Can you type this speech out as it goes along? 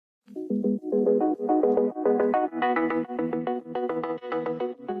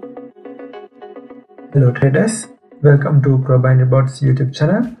Hello traders, welcome to ProBinary YouTube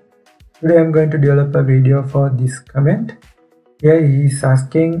channel. Today I'm going to develop a video for this comment. Here he is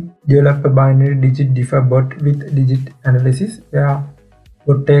asking develop a binary digit differ bot with digit analysis where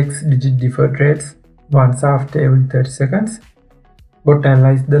bot takes digit differ trades once after every 30 seconds. Bot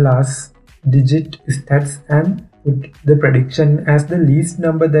analyze the last digit stats and put the prediction as the least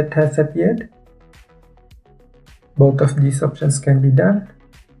number that has appeared. Both of these options can be done.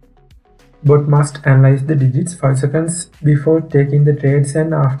 Bot must analyze the digits 5 seconds before taking the trades,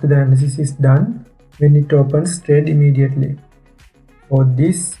 and after the analysis is done, when it opens, trade immediately. For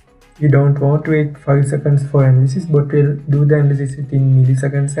this, you don't want to wait 5 seconds for analysis. Bot will do the analysis within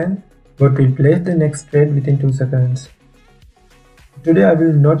milliseconds and bot will place the next trade within 2 seconds. Today I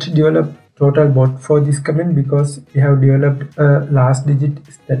will not develop total bot for this comment because we have developed a last digit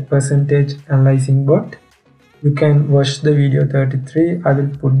stat percentage analyzing bot. You can watch the video 33. I will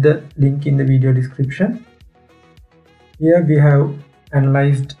put the link in the video description. Here we have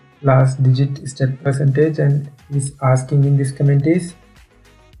analyzed last digit stat percentage, and is asking in this comment is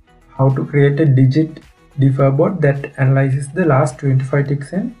how to create a digit differ bot that analyzes the last 25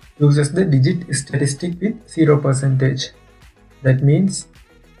 ticks and uses the digit statistic with 0%. That means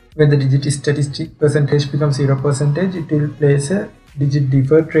when the digit statistic percentage becomes 0%, it will place a digit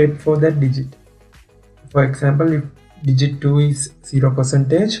differ trade for that digit. For example, if digit 2 is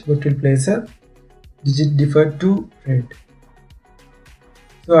 0%, bot will place a digit differ 2 trade.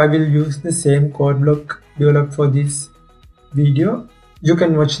 So I will use the same code block developed for this video. You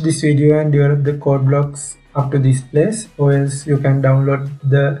can watch this video and develop the code blocks up to this place, or else you can download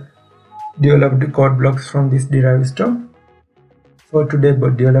the developed code blocks from this Deriv store. For today's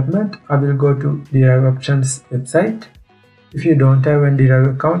bot development, I will go to Deriv options website. If you don't have a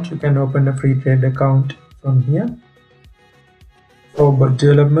Deriv account, you can open a free trade account from here. For bot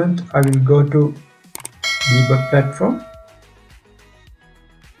development, I will go to the bot platform.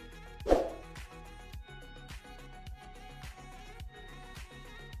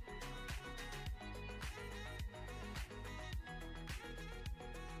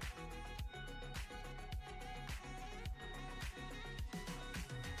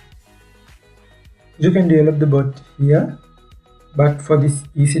 You can develop the bot here, but for this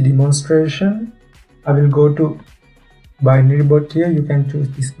easy demonstration, I will go to binary bot here. You can choose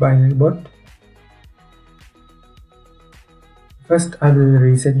this binary bot. First, I will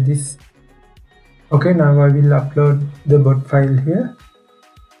reset this. Okay, now I will upload the bot file here.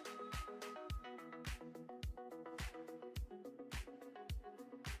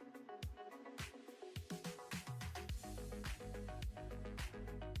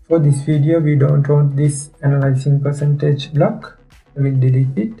 For this video, we don't want this analyzing percentage block. I will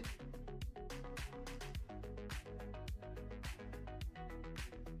delete it.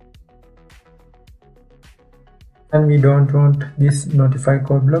 And we don't want this notify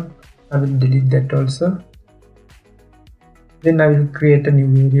code block. I will delete that also. Then I will create a new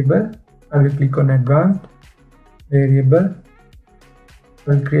variable. I will click on advanced variable.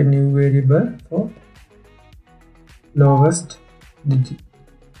 I will create a new variable for lowest digit.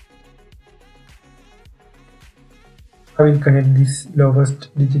 I will connect this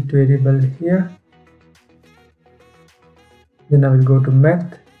lowest digit variable here. Then I will go to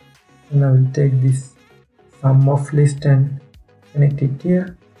math and I will take this sum of list and connect it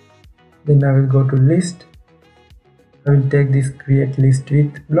here. Then I will go to list. I will take this create list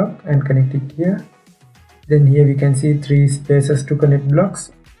with block and connect it here. Then here we can see 3 spaces to connect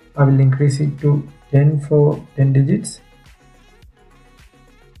blocks. I will increase it to 10 for 10 digits.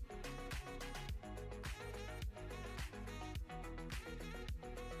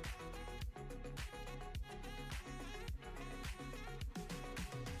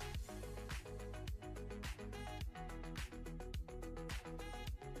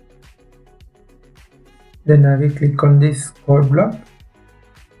 Then I will click on this code block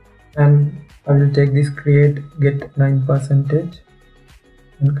and I will take this create get 9%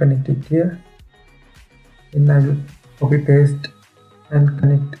 and connect it here. Then I will copy paste and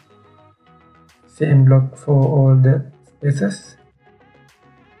connect same block for all the spaces.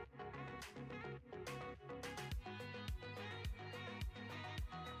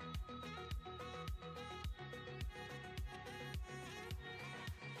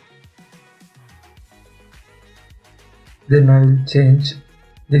 Then I will change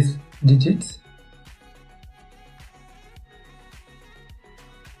these digits.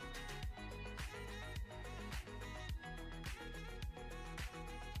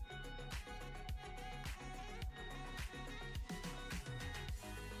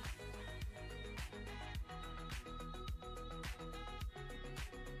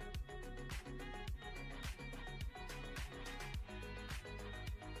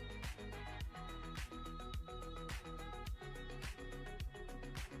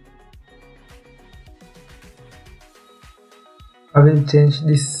 I will change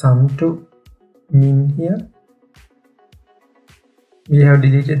this sum to min here. We have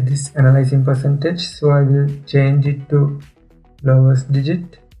deleted this analyzing percentage, so I will change it to lowest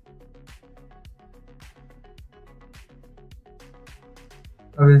digit.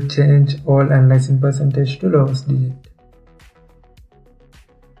 I will change all analyzing percentage to lowest digit.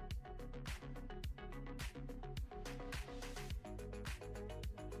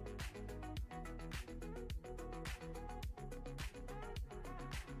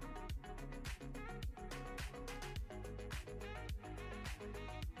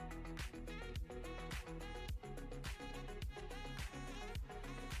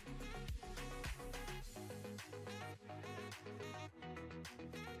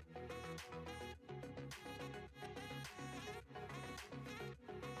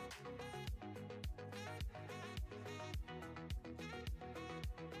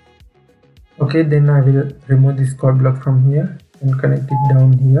 Okay, then I will remove this code block from here and connect it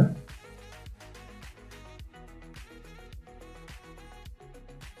down here.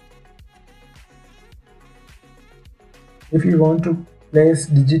 If you want to place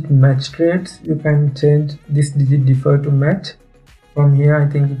digit match trades, you can change this digit differ to match. From here I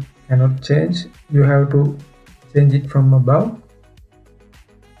think it cannot change. You have to change it from above.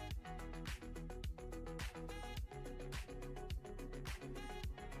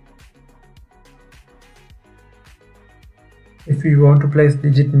 If you want to place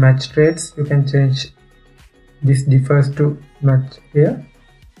digit match trades, you can change this differs to match here.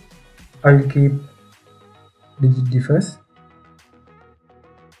 I will keep digit differs.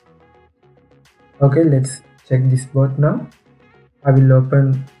 Okay, let's check this bot now. I will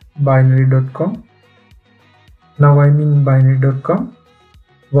open binary.com. Now I'm in binary.com,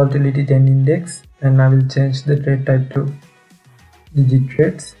 volatility 10 index, and I will change the trade type to digit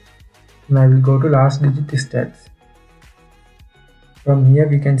trades, and I will go to last digit stats. From here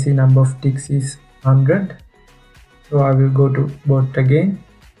we can see number of ticks is 100, so I will go to bot again.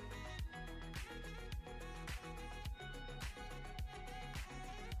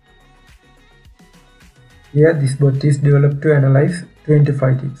 Here this bot is developed to analyze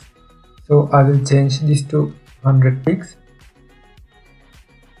 25 ticks, so I will change this to 100 ticks.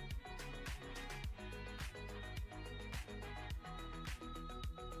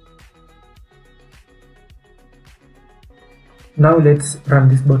 Now let's run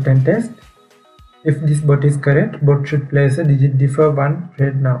this bot and test. If this bot is correct, bot should place a digit differ 1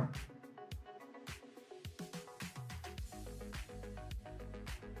 trade now.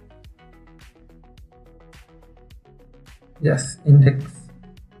 Yes, index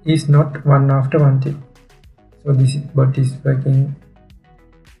is not 1 after 1 tick. So this bot is working.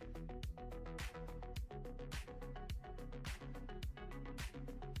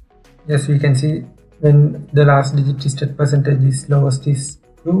 Yes, we can see when the last digit stat percentage is lowest is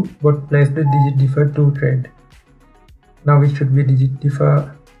 2, bot placed the digit differ 2 trade. Now it should be digit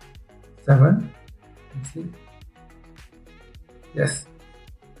differ 7. Let's see. Yes,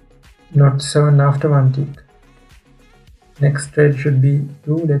 not 7 after 1 tick. Next trade should be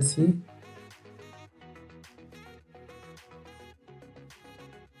 2. Let's see.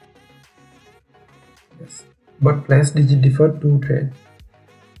 Yes, bot placed digit differ 2 trade.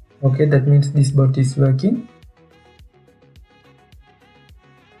 Okay, that means this bot is working.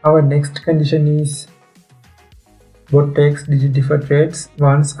 Our next condition is bot takes digit differ trades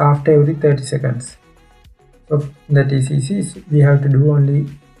once after every 30 seconds. So that is easy. We have to do only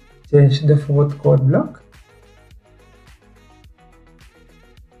change the fourth code block.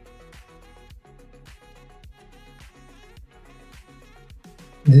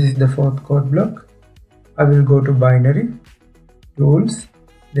 This is the fourth code block. I will go to binary, tools,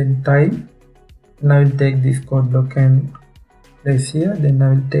 then tile, and I will take this code block and place here. Then I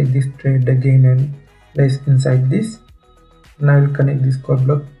will take this trade again and place inside this, and I will connect this code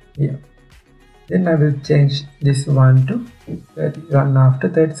block here. Then I will change this 1 to 30, run after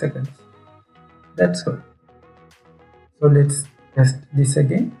 30 seconds. That's all. So let's test this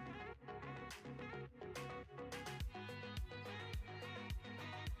again.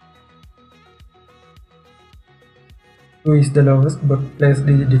 Two is the lowest, but place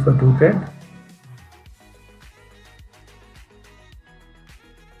digit differ 2 trade.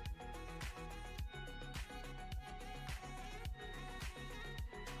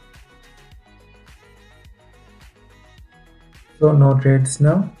 So no trades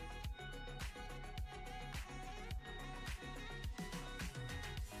now.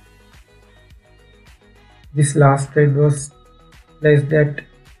 This last trade was placed at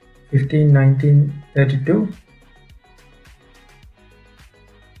 15-19-32.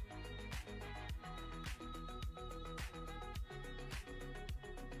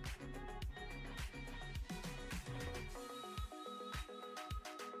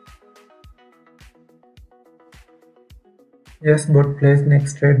 Yes, bot place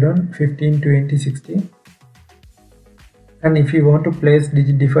next trade on 15, 20, 60. And if you want to place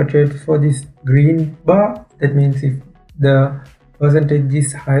digit differ trade for this green bar, that means if the percentage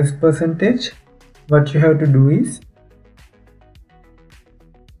is highest percentage, what you have to do is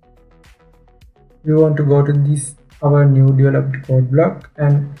you want to go to this our new developed code block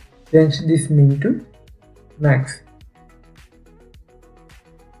and change this min to max.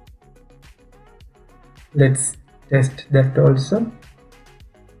 Let's test that also.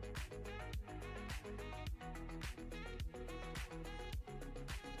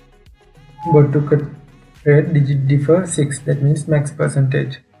 But to cut trade digit differ 6, that means max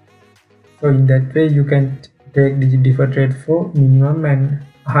percentage. So in that way you can take digit differ trade for minimum and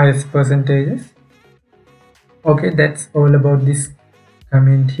highest percentages. Okay, that's all about this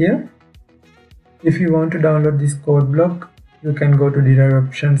comment here. If you want to download this code block, you can go to Deriv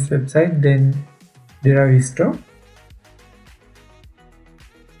options website, then Deriv store.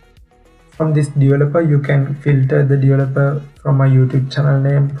 From this developer, you can filter the developer from my YouTube channel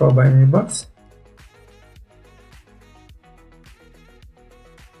name Pro Binary Bots.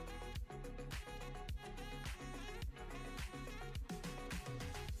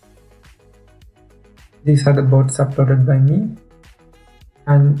 These are the bots uploaded by me,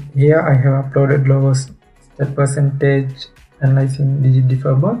 and here I have uploaded lowest step percentage analyzing digit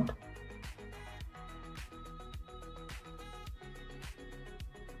differ bot.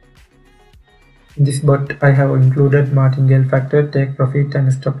 In this bot I have included martingale factor, take profit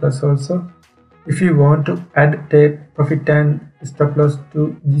and stop loss also. If you want to add take profit and stop loss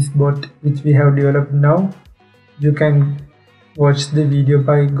to this bot which we have developed now, you can watch the video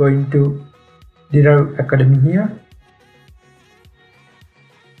by going to Deriv Academy here.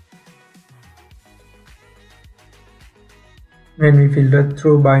 When we filter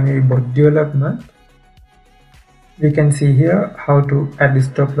through binary bot development, we can see here how to add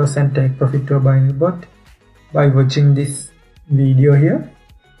stop loss and take profit to a binary bot by watching this video here.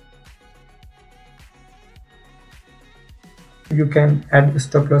 You can add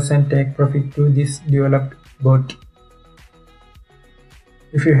stop loss and take profit to this developed bot.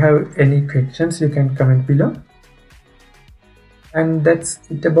 If you have any questions, you can comment below. And that's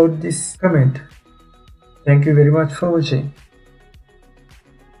it about this comment. Thank you very much for watching.